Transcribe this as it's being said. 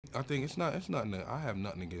think it's nothing. I have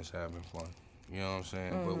nothing against having fun. You know what I'm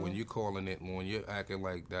saying? But when you're calling it, when you're acting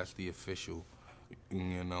like that's the official,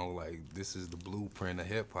 like this is the blueprint of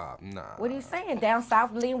hip hop. Nah. What are you saying? Down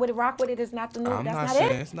south, lean with it, rock with it is not the new. I'm That's not not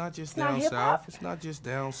saying it. it's not just It's not down hip south. hop. It's not just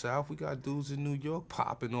down south. We got dudes in New York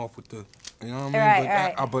popping off with the, you know what I mean?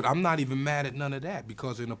 Right, but, right. but I'm not even mad at none of that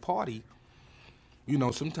because in a party,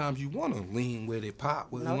 sometimes you want to lean with it,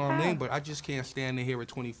 pop with, No you know what I mean? doubt. But I just can't stand to hear it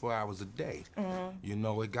 24 hours a day.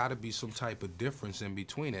 It got to be some type of difference in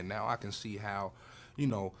between it. Now I can see how,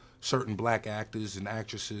 certain black actors and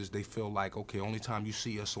actresses, they feel like, okay, only time you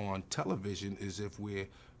see us on television is if we're,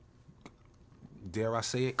 dare I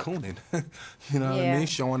say it, cooning. You know what I Yeah. mean?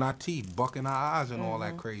 Showing our teeth, bucking our eyes and all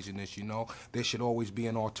that craziness, There should always be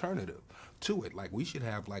an alternative to it. Like we should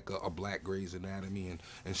have like a black Grey's Anatomy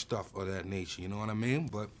and stuff of that nature, you know what I mean?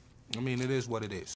 But I mean, it is what it is.